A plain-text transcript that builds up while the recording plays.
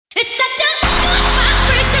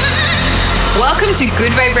Welcome to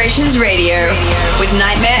Good Vibrations Radio with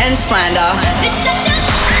Nightmare and Slander.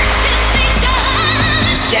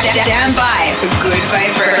 Stand by for Good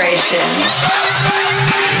Vibrations.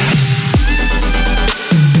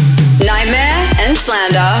 Nightmare and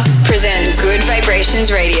Slander present Good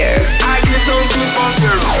Vibrations Radio. I get those goosebumps.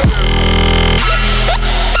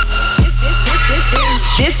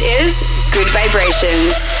 This is Good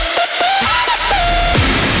Vibrations.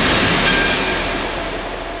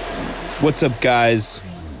 What's up, guys?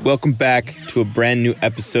 Welcome back to a brand new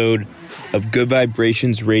episode of Good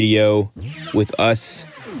Vibrations Radio with us,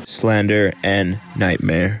 Slander and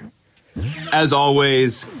Nightmare. As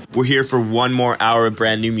always, we're here for one more hour of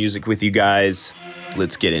brand new music with you guys.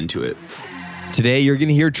 Let's get into it. Today, you're going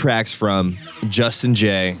to hear tracks from Justin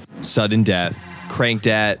J, Sudden Death, Cranked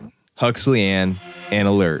At, Huxley Ann, and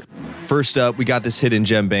Alert. First up, we got this hidden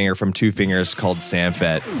gem banger from Two Fingers called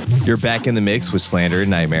Samfet. You're back in the mix with Slander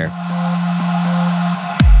and Nightmare.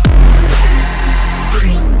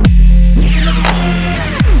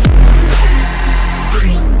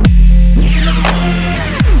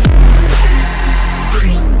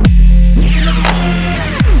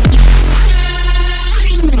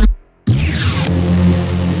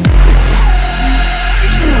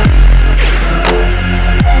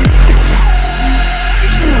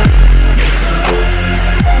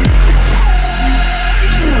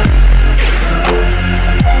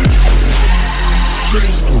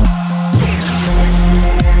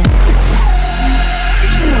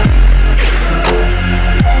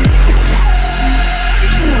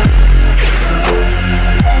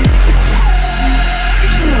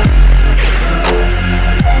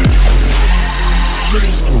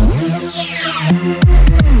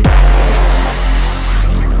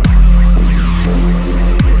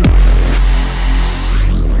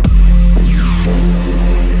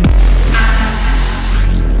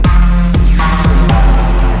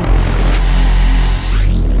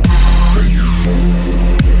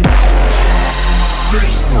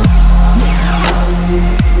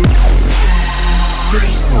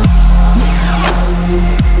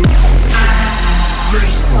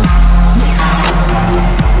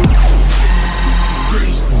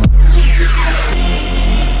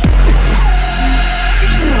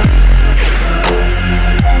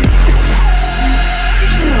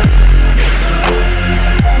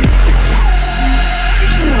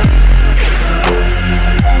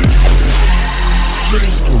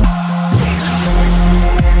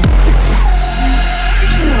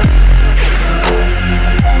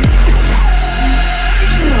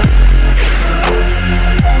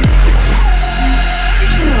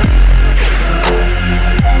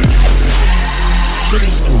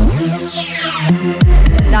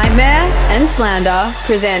 Nightmare and Slander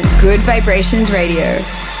present Good Vibrations Radio.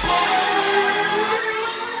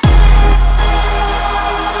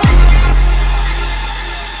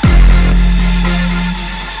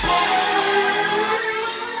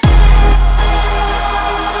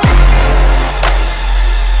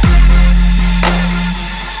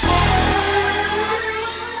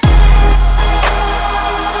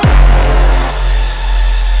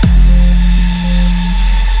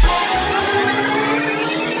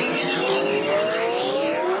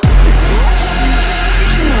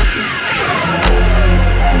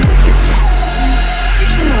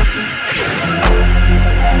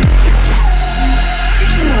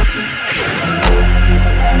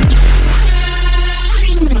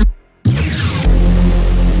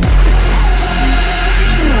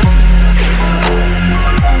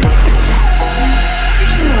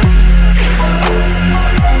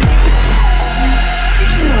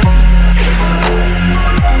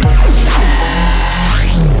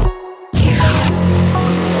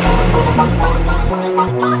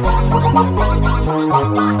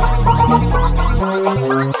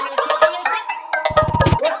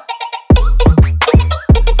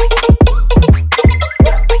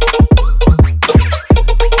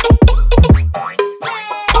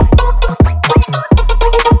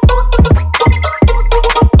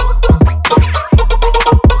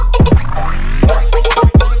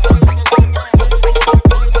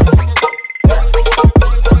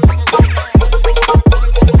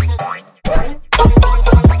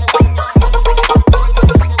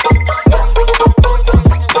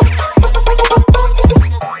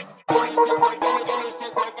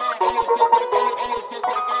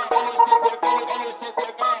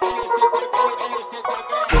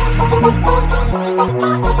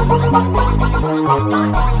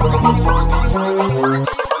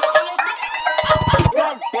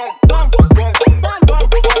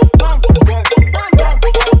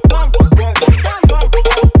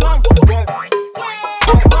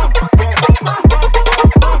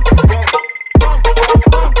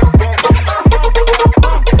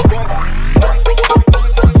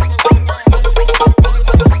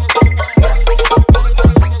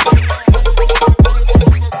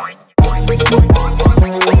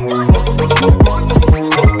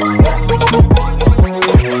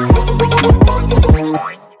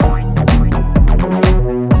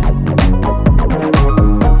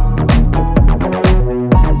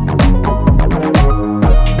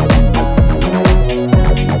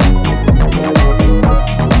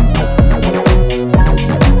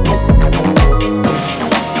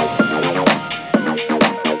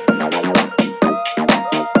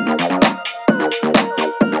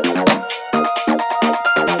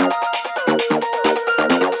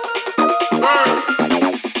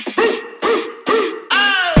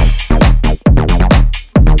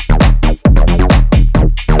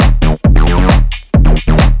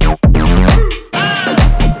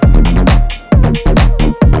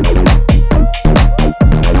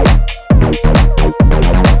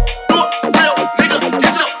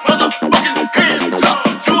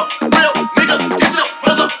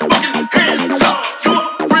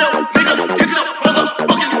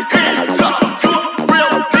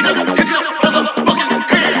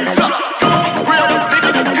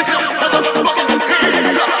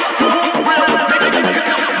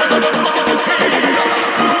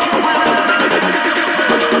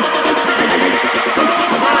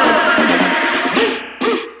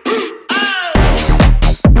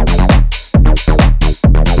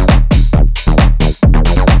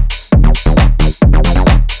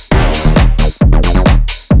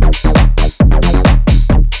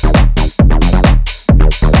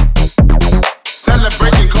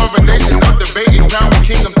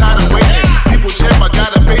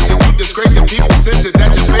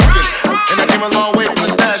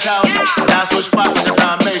 switch spots like a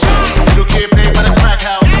Dalmatian. Little kid played by the crack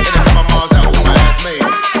house, and I got my mom's out with my ass made.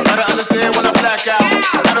 Gotta understand when I black out.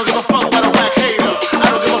 I don't give a fuck about a whack hater. I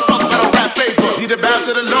don't give a fuck about a rap paper. Need to bow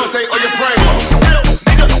to the Lord, say, oh, you pray. Real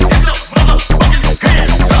nigga, get your motherfucking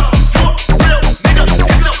hands up. You a real nigga,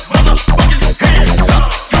 get your motherfucking hands up.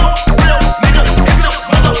 You a real nigga, get your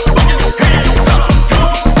motherfucking hands up. You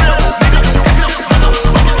a real nigga, get your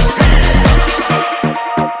motherfucking hands up.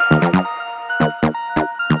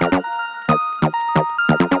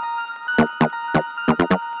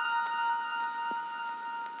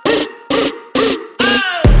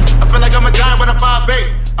 I feel like I'm a giant when I'm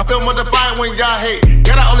 5'8". I feel more defiant when y'all hate.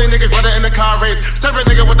 Yeah, the only niggas running in the car race. Serve a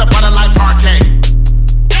nigga with a bottle like parquet.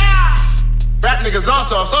 Rap niggas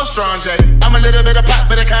also so strong, Jay. I'm a little bit of pop,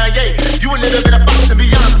 bit of Kanye. You a little bit of Fox and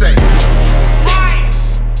Beyonce.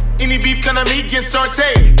 Any beef kind of meat gets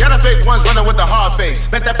sauteed. Got the fake ones running with the hard face.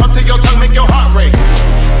 Bet that pump to your tongue make your heart race.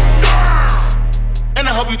 And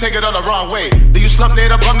I hope you take it all the wrong way. Do you slump near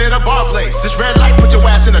the bum near the bar place? This red light put your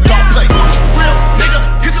ass in a dark place. Real nigga,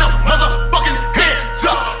 get your motherfucking hands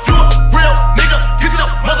up. You a real nigga, get your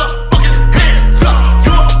motherfucking hands up.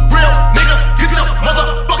 You a real nigga, get your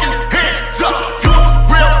motherfucking hands up. You a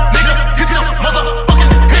real nigga, get your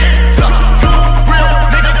motherfucking hands up. You a real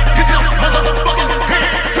nigga, get your motherfucking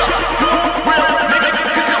hands up. You a real nigga,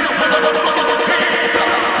 get your motherfucking hands up.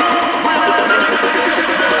 You a real nigga, get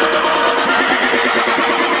your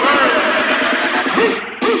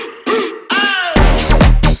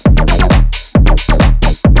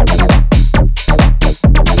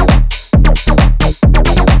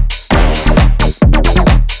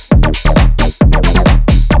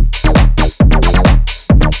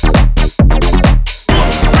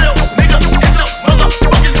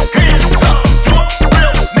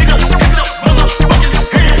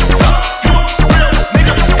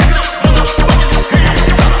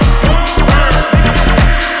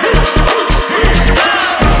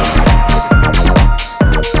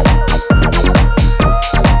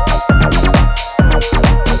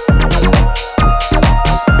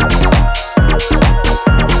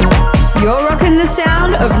You're rocking the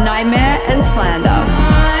sound of Nightmare and Slander.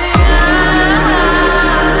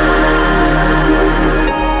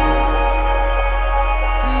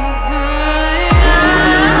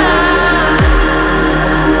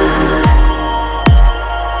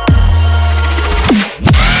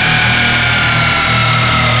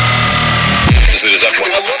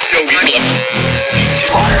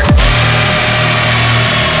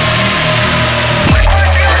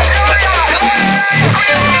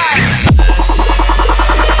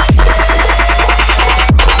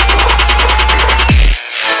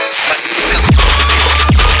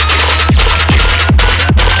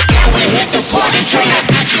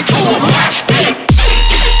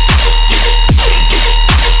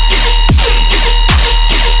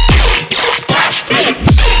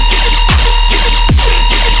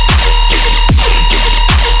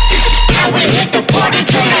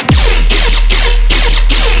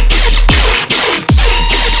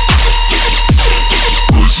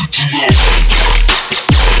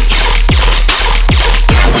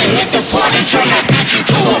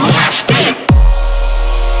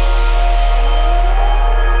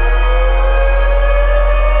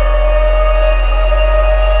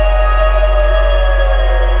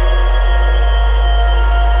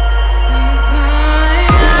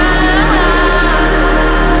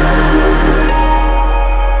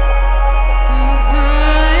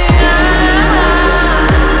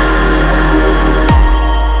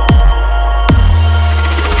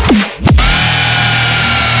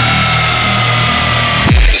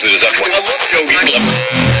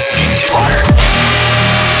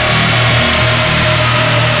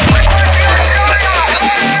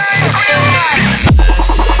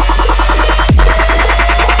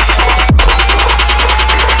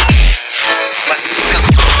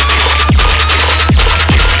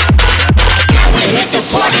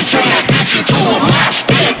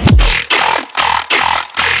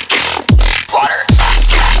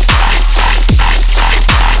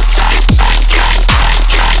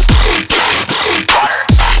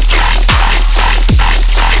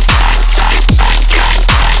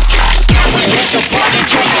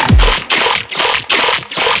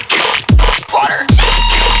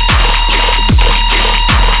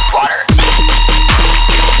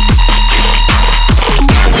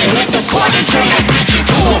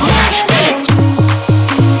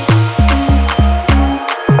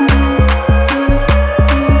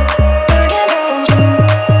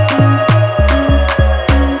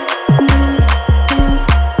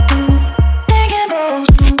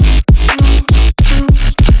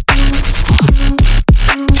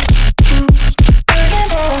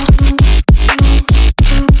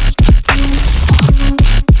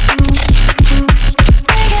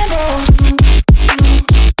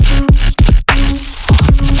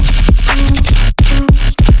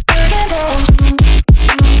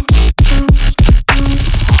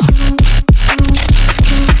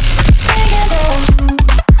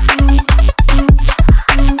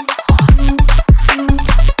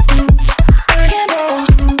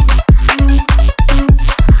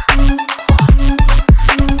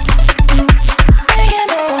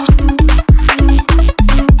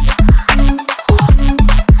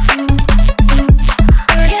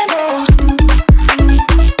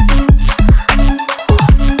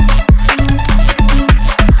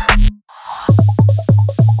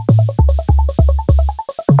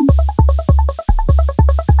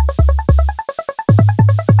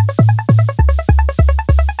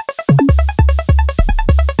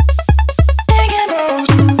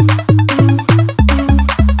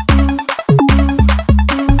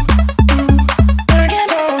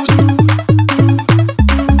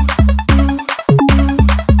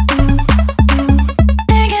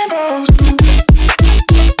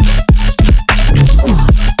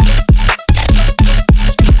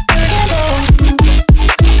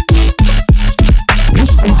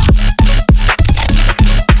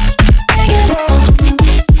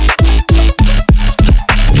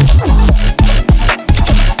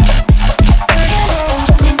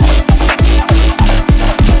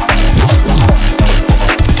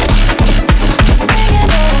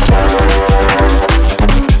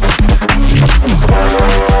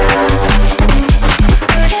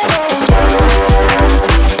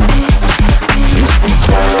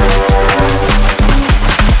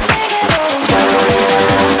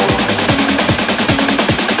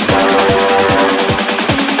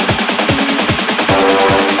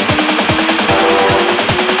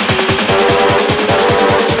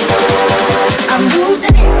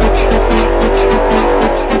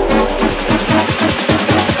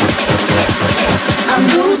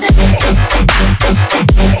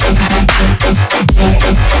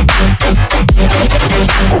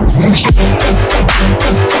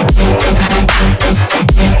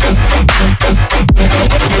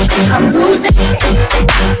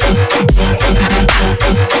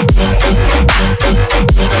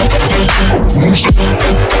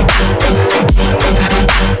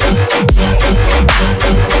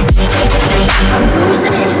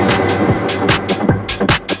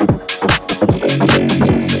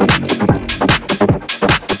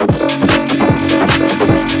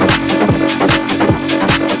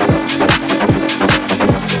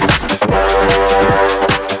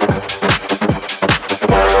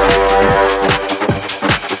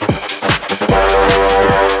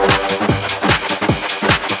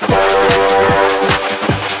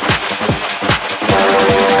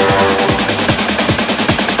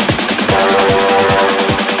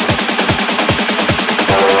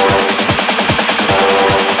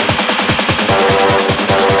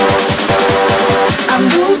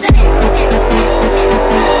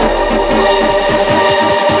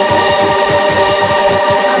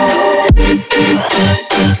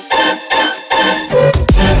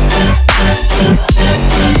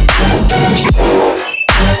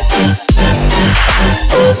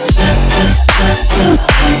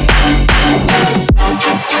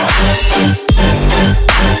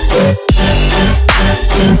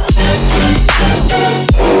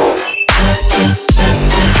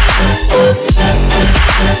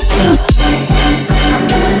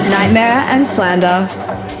 Nightmare and Slander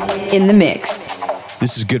in the mix.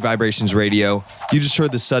 This is Good Vibrations Radio. You just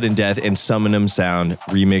heard the Sudden Death and Summon 'Em Sound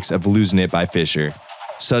remix of Losing It by Fisher.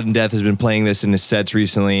 Sudden Death has been playing this in his sets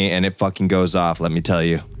recently, and it fucking goes off, let me tell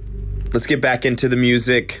you. Let's get back into the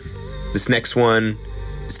music. This next one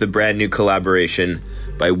is the brand new collaboration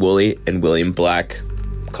by Wooly and William Black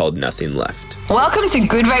called Nothing Left. Welcome to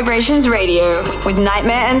Good Vibrations Radio with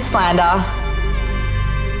Nightmare and Slander.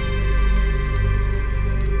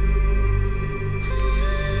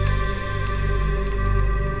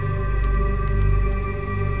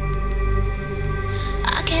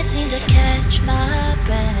 I can't seem to catch my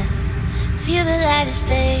breath. Feel the light is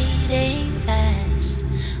fading fast.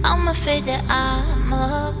 I'm afraid that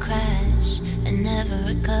I'ma crash and never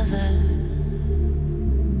recover.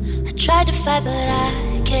 I tried to fight but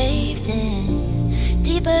I caved in,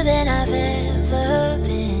 deeper than I've ever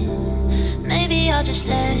been. Maybe I'll just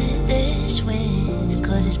let this win,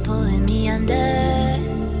 'cause it's pulling me under.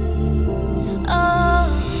 Oh,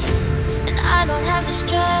 and I don't have the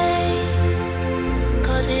strength,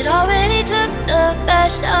 'cause it already took the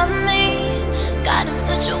best of me. God, I'm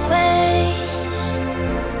such a waste.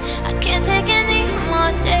 I can't take any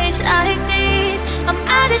more days like these. I'm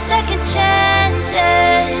out of second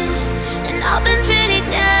chances, and I've been pretty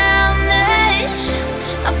damaged.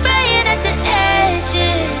 I'm fraying at the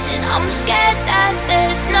edges, and I'm scared that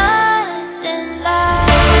there's nothing left.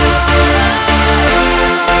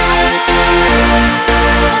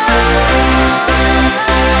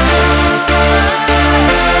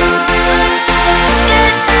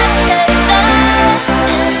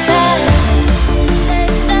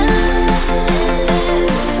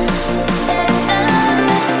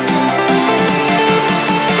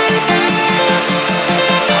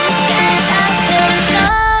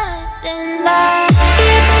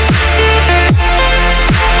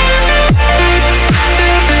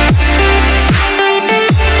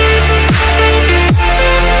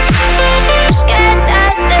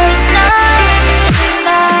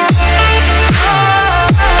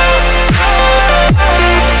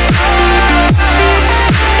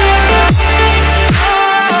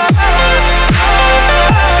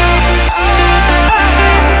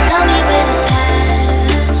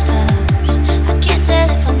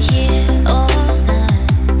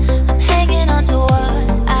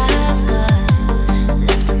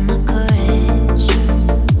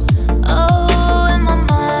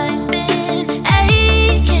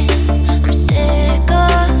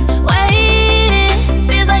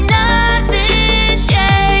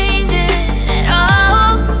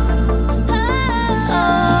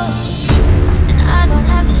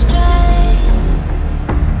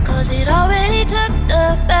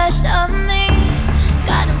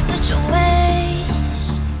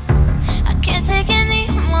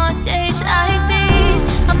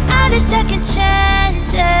 Second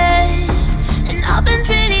chances, and I've been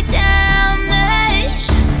pretty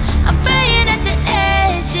damaged. I'm fraying at the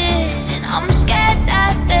edges, and I'm scared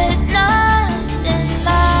that there's nothing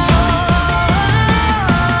left.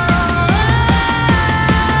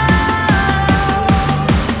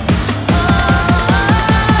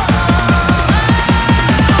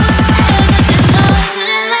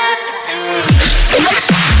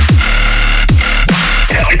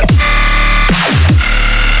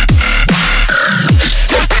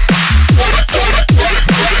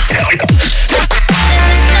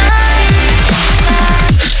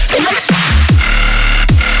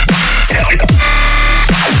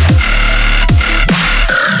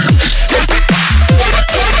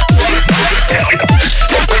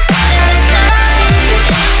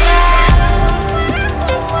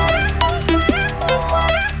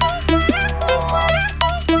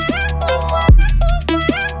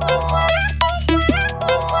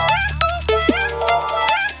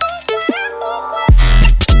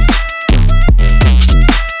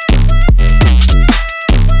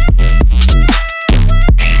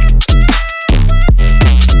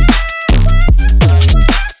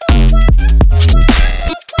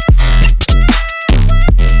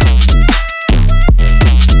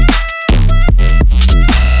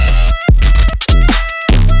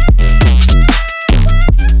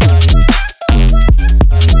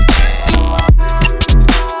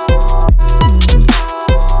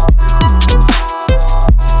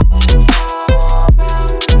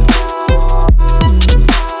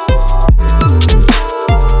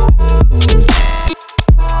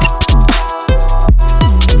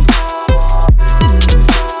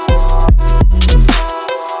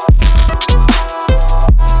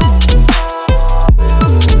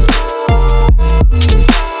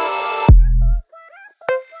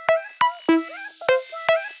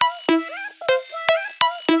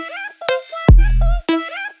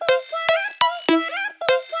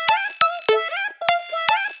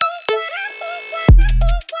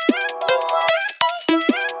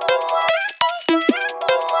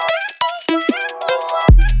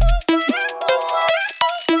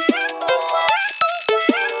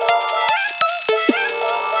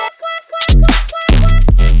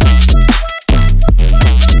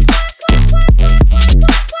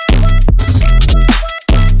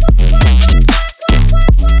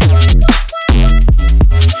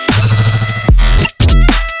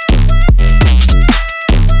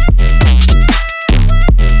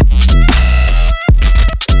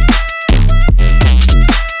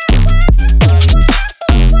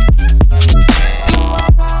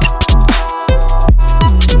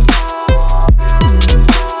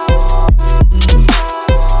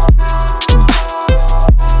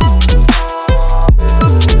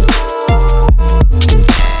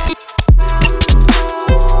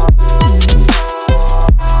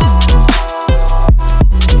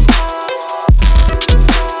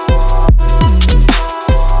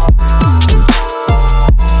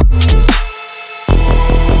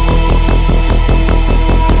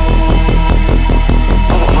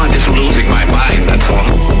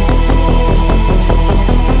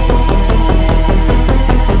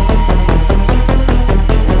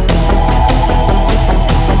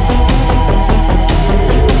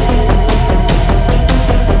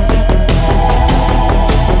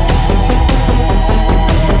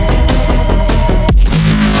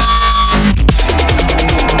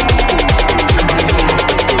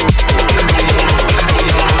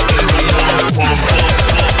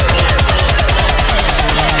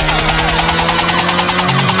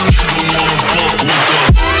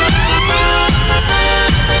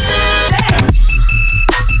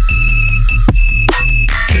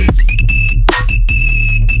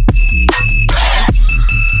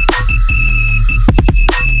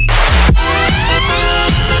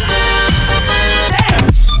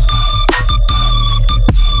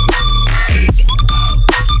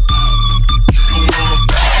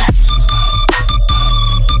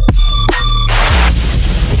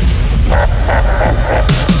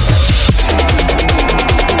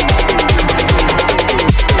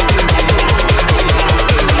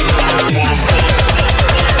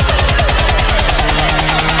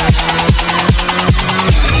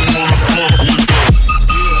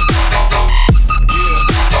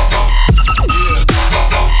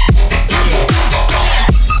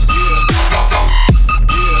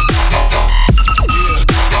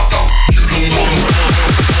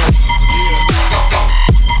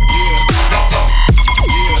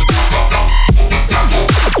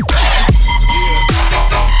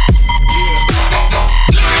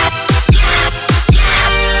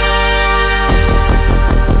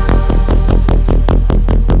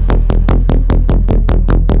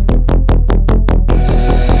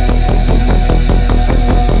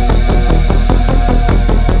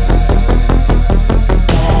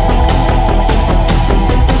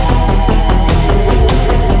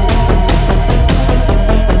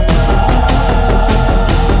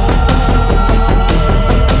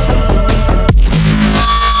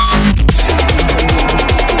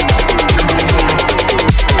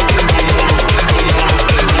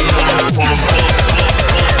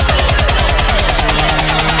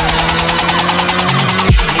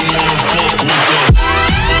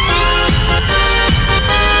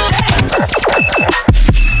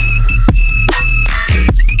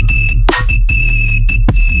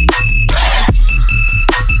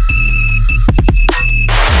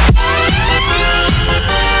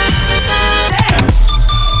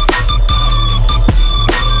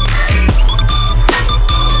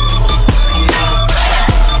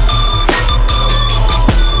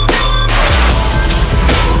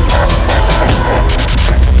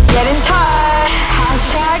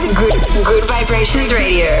 Vibrations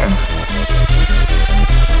Radio.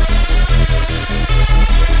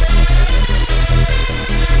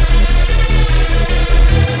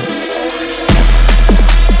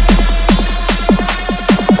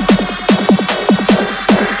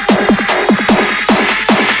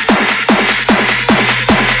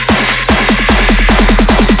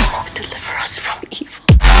 Deliver us from evil.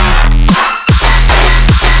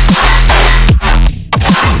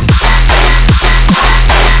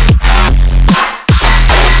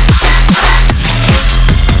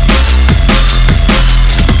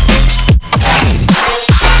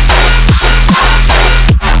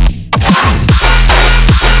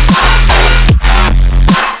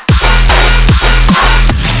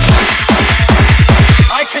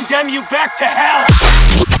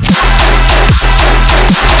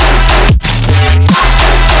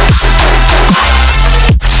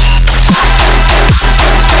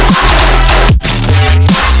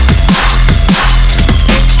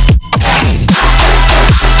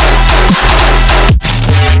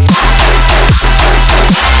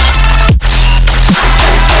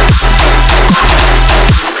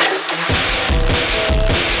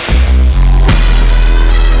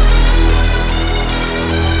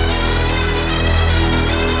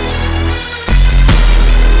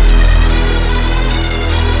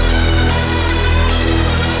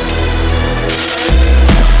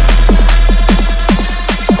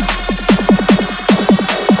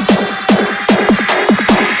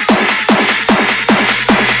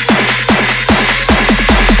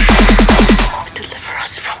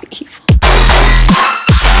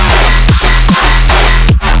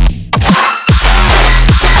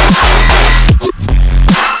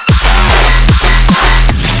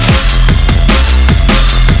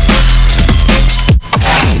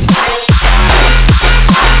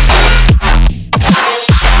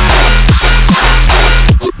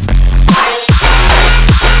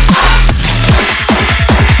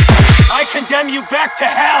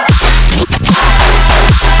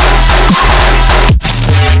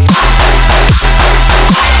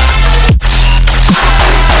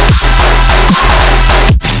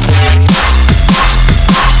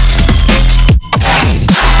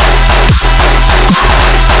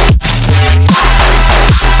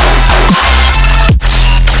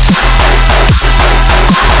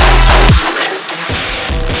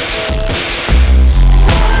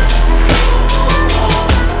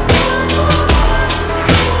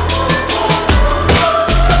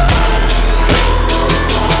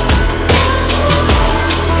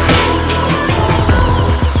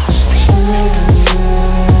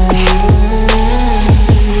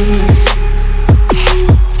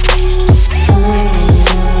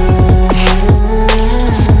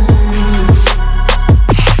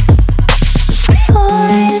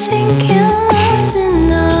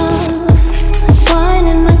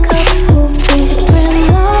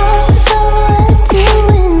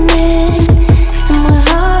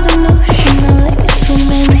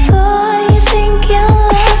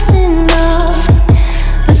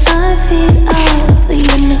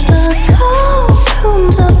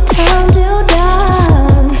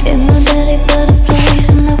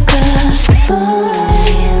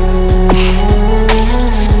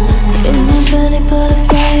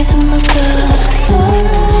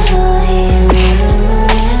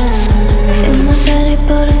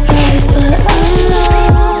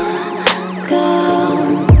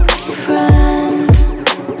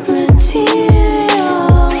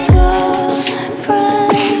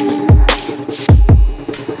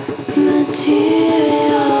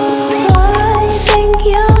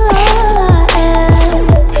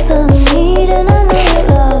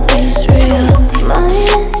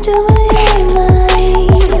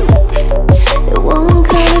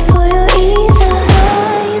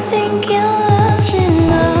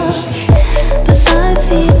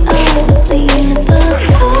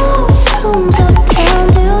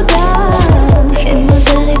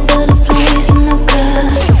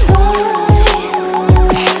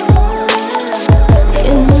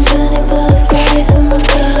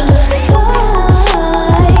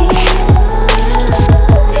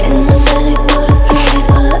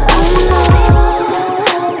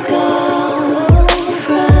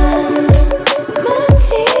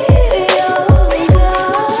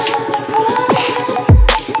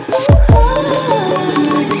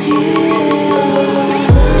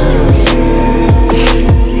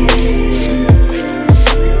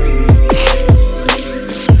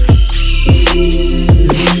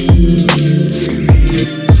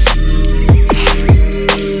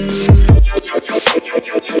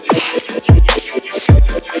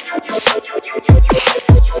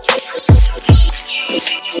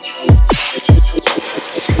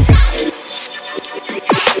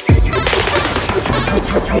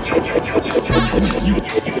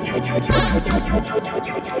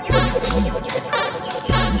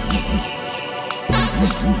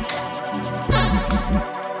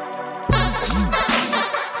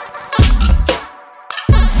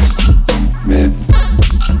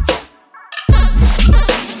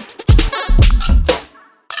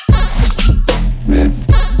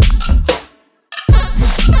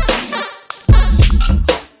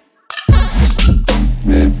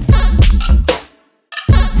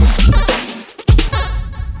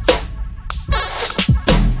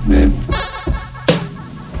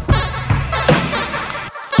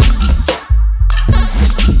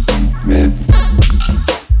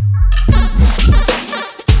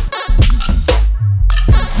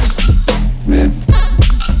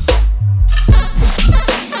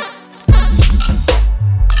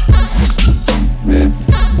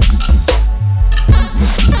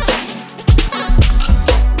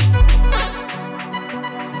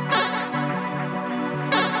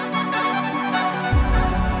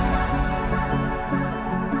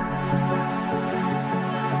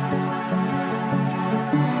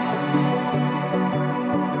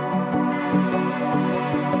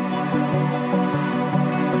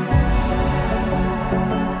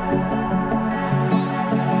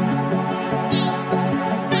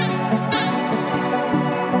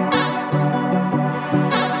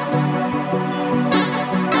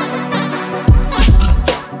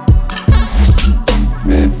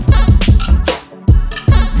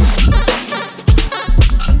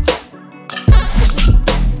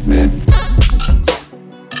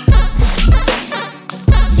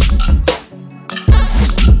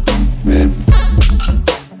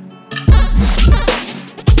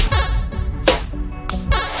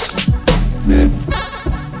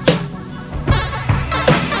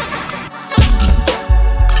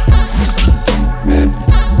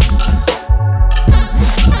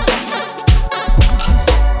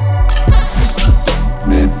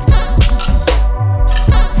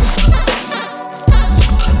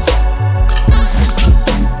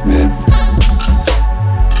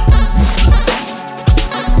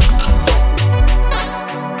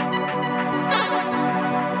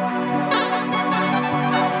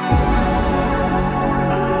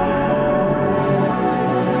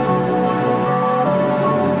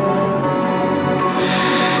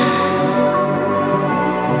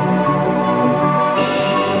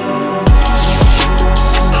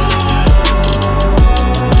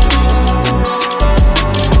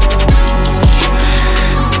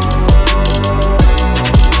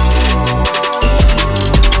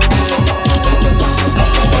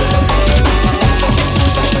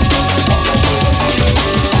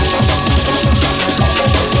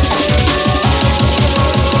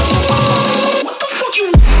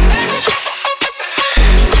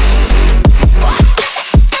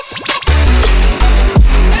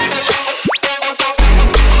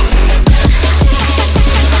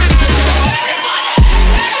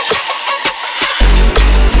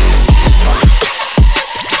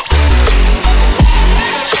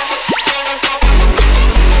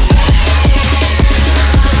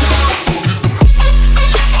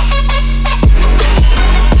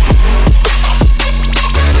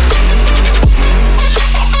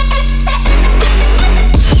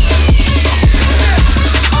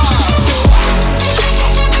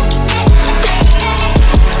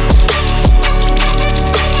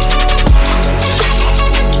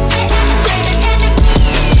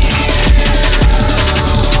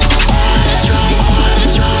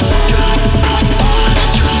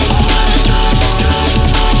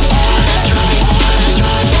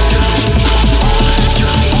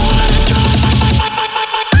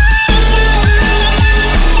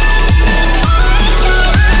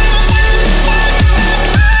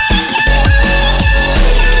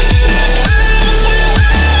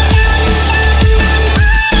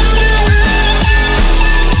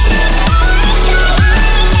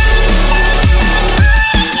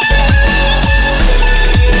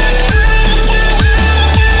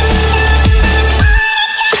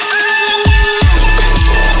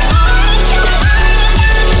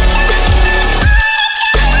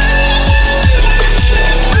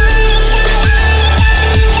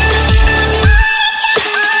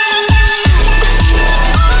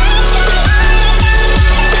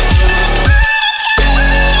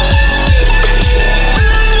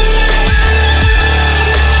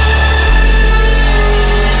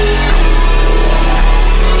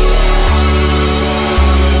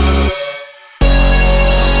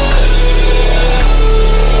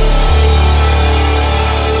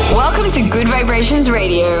 Vibrations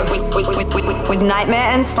Radio with Nightmare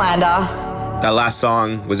and Slander. That last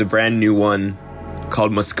song was a brand new one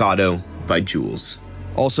called Moscato by Jules.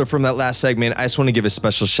 Also, from that last segment, I just want to give a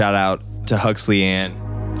special shout out to Huxley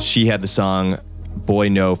Ann. She had the song Boy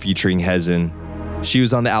No featuring Hezen. She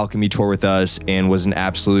was on the Alchemy tour with us and was an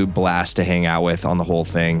absolute blast to hang out with on the whole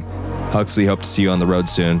thing. Huxley, hope to see you on the road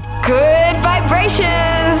soon. Good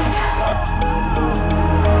vibrations!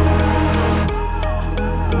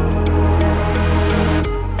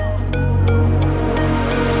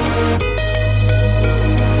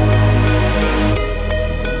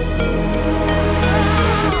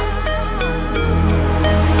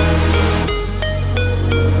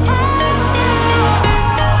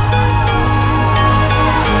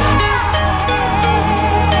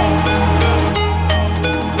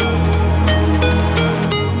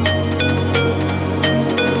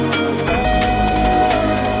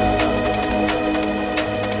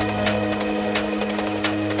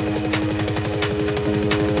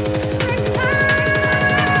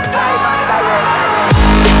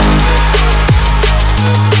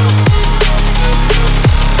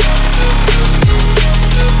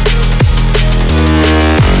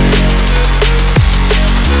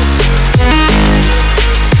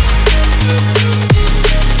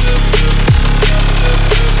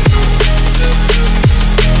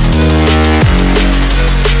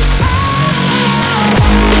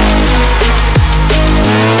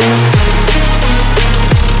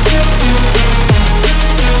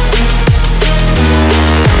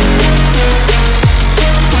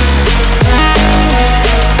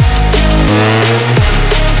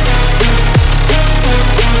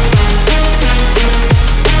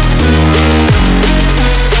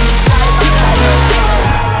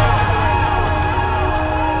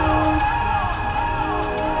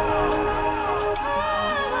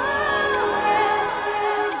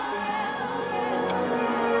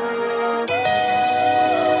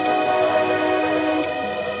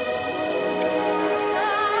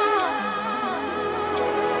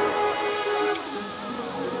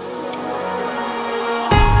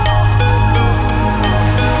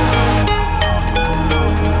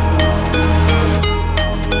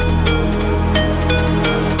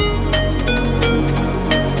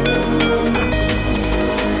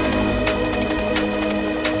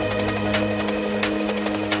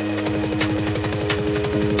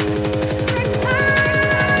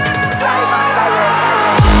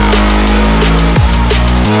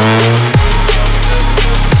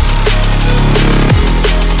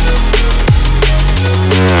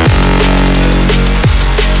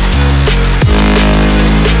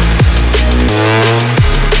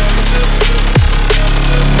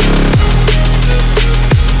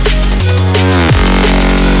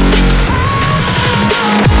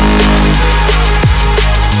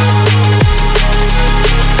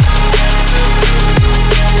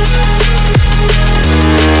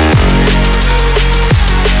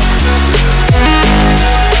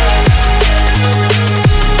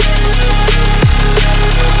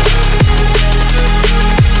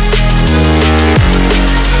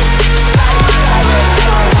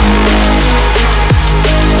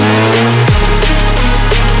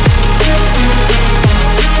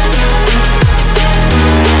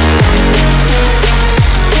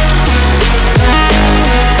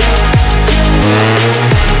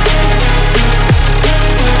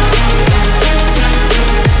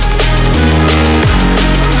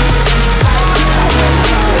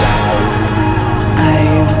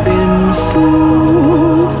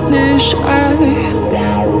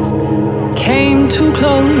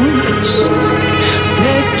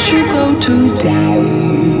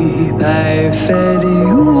 I fed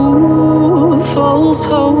you false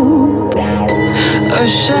hope, a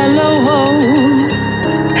shallow hope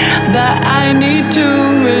that I need to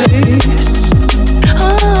release.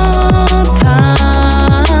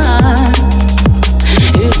 Times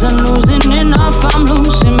isn't losing enough, I'm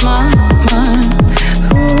losing my mind.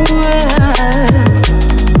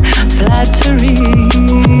 Flattery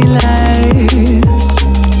lies.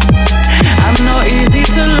 I'm not easy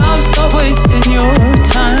to love, stop wasting your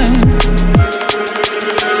time.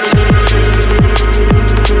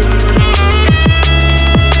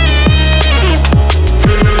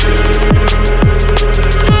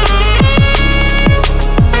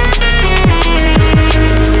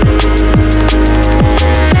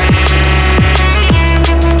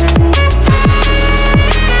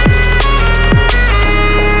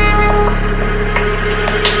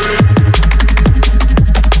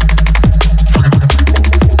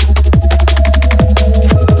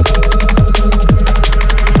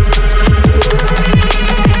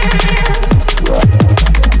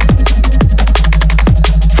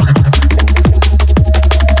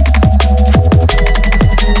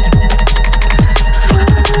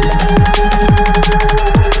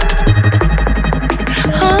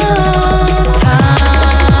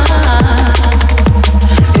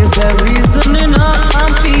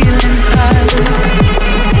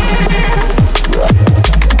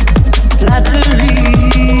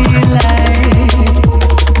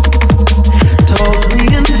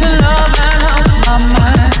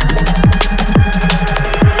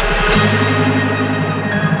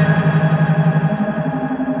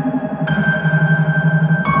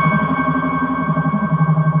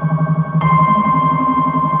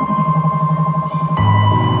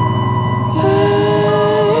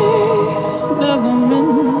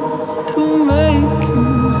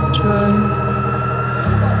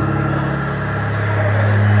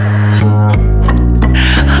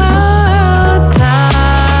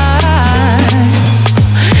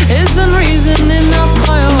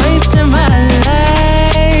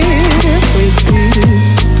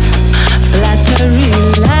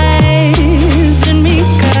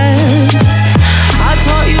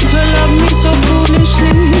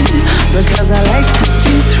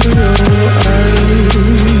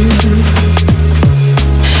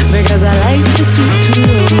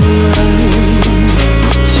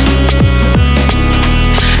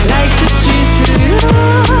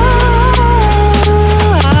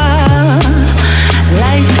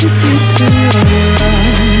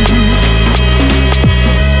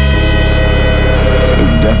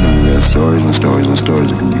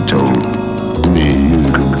 words that can be told to me,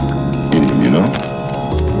 you know?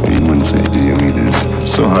 And you wouldn't say, do you? I mean,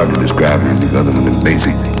 it's so hard to describe music other than the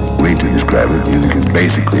basic way to describe it. Music is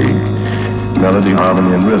basically melody,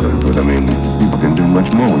 harmony, and rhythm. But I mean, people can do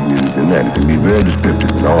much more with music than that. It can be very descriptive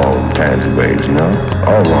in all kinds of ways, you know?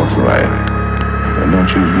 All walks of life. And don't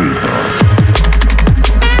you agree, Paul?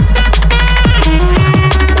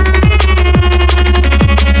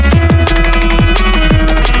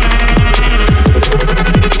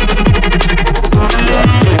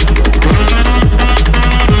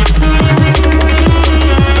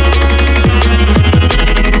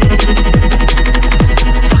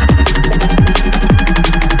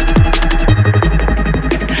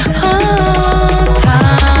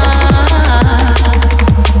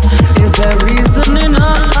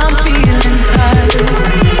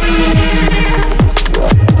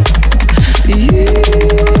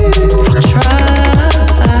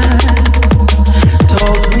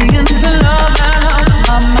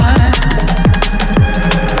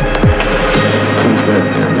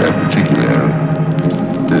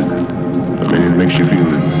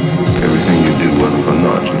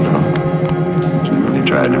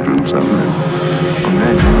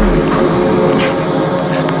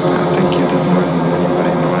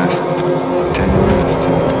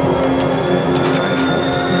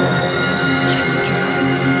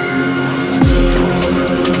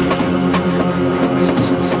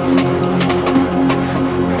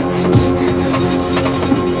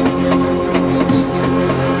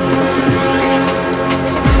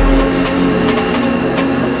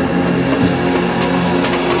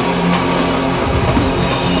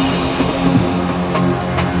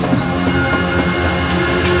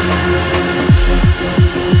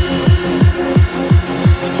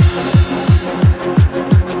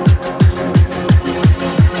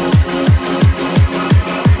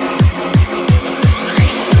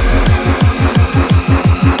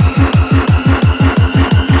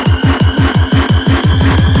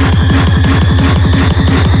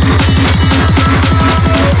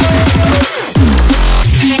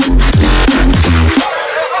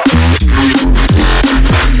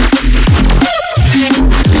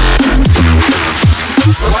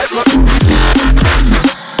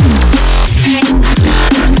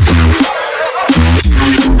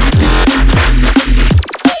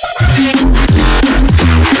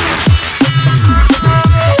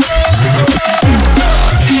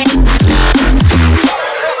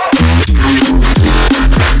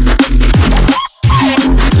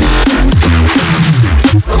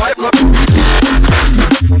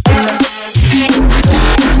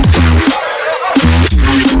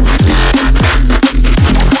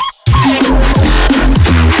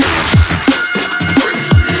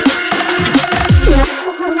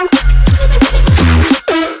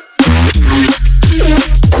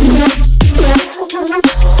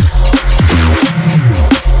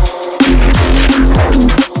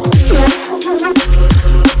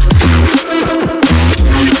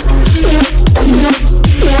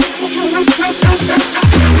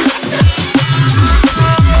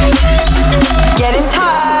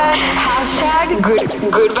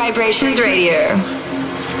 Good Vibrations Radio.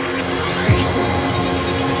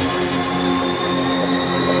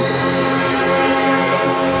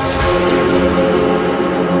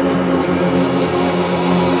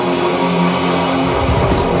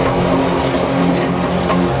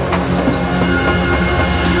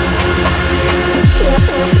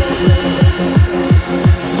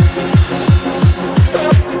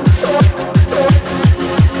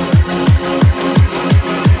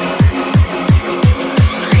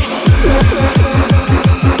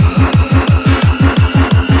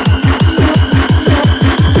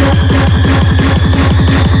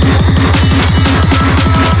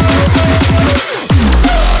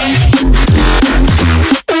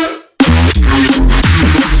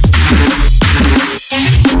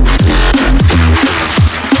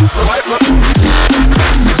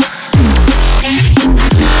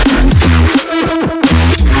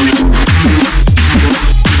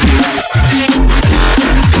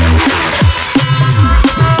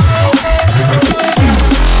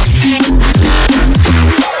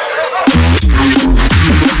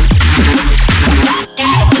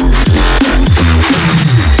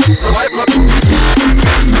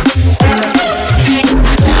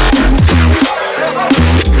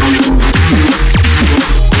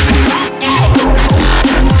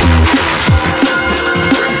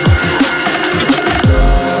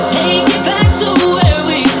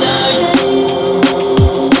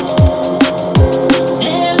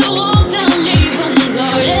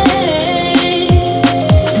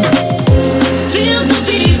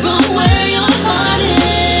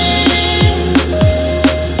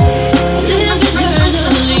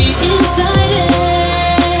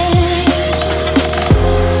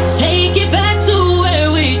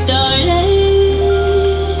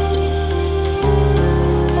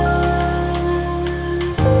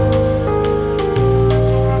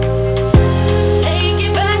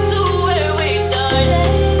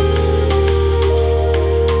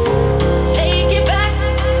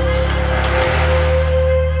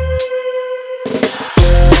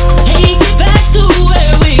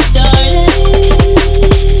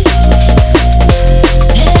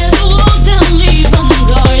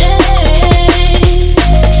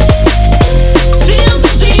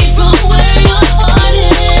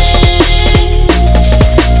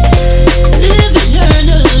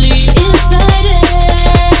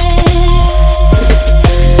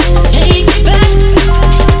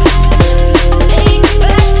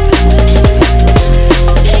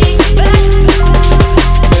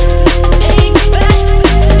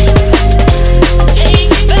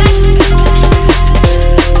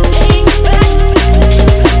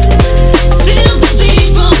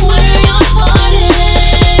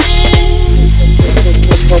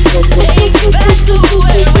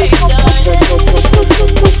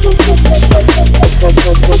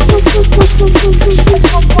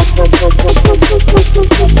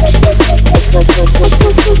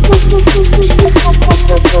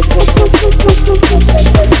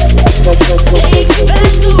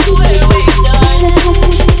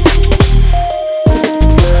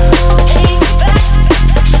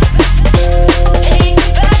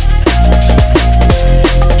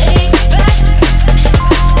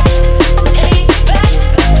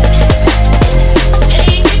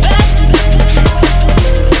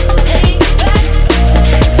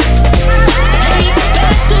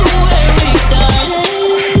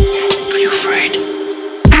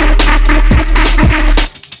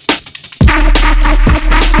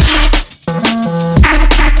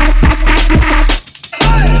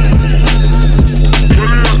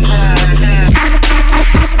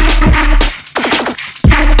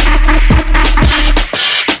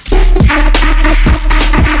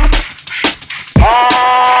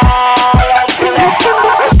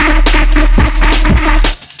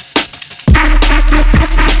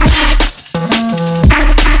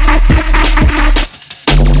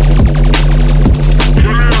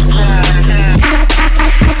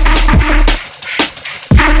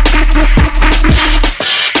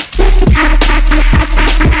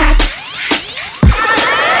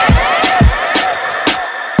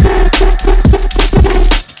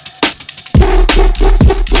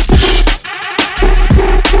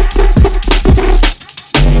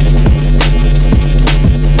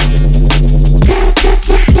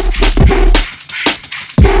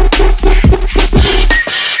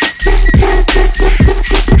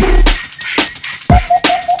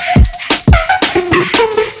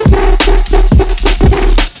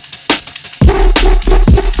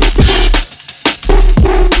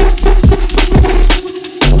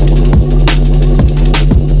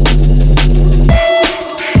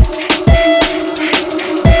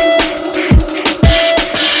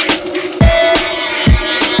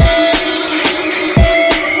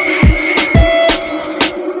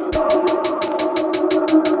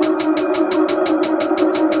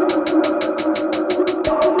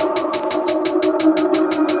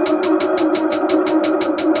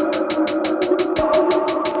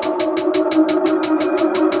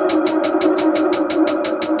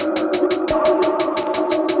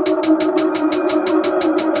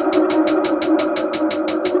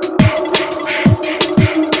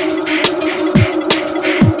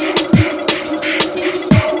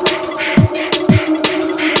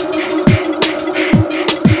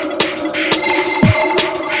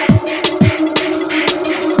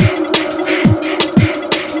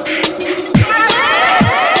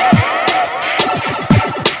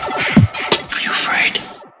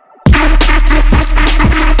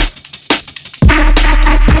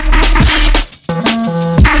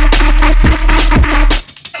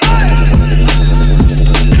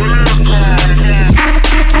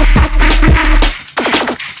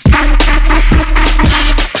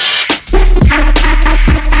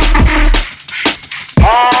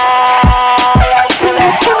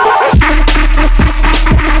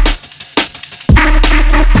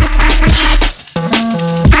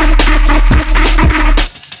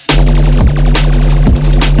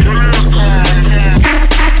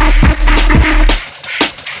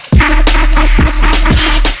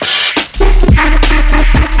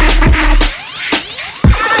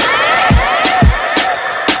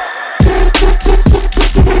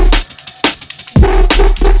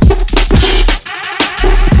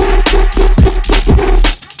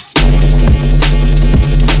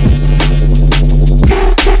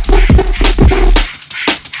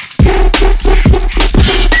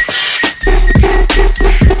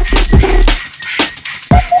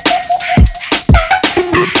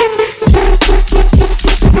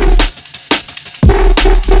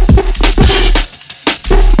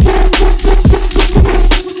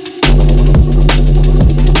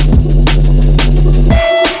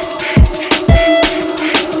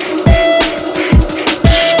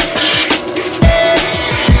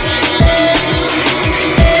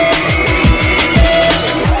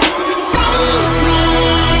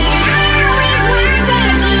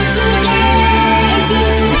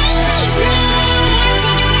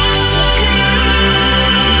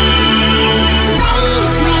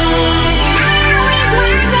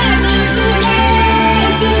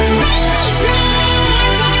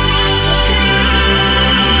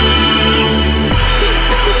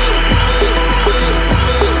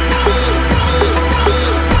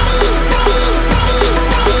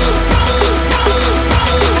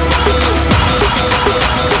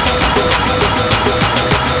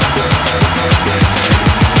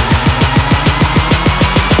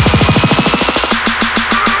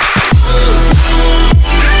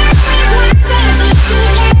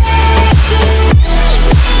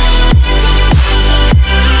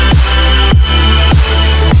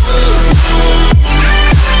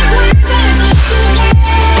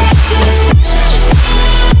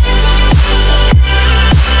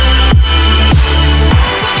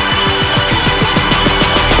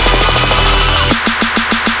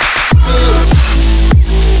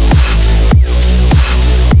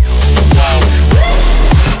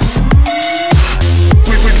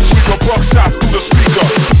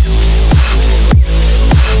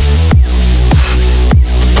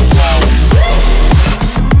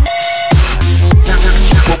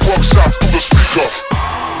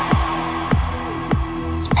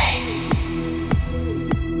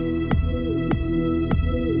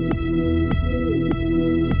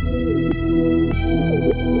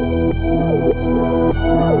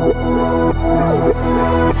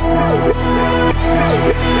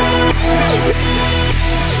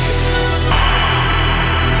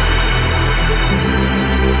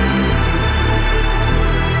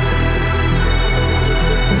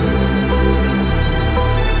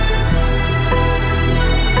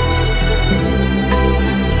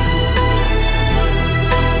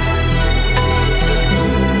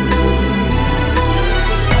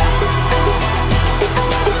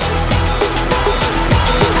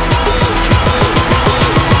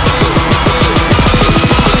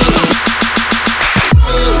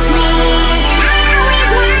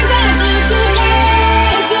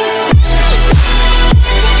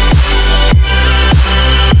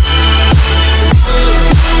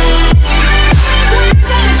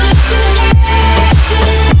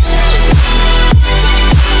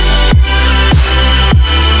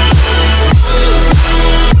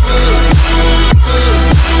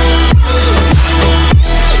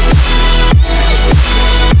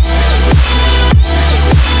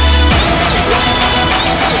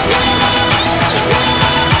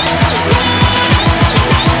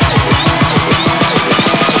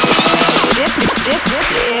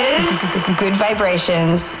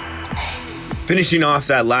 Vibrations. Finishing off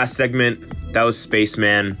that last segment, that was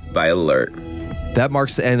Spaceman by Alert. That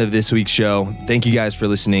marks the end of this week's show. Thank you guys for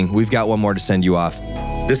listening. We've got one more to send you off.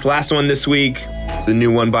 This last one this week is a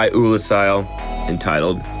new one by Ulasile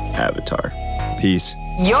entitled Avatar. Peace.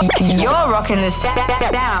 You're rocking the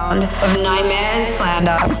sound of Nightmare and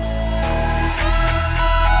Slander.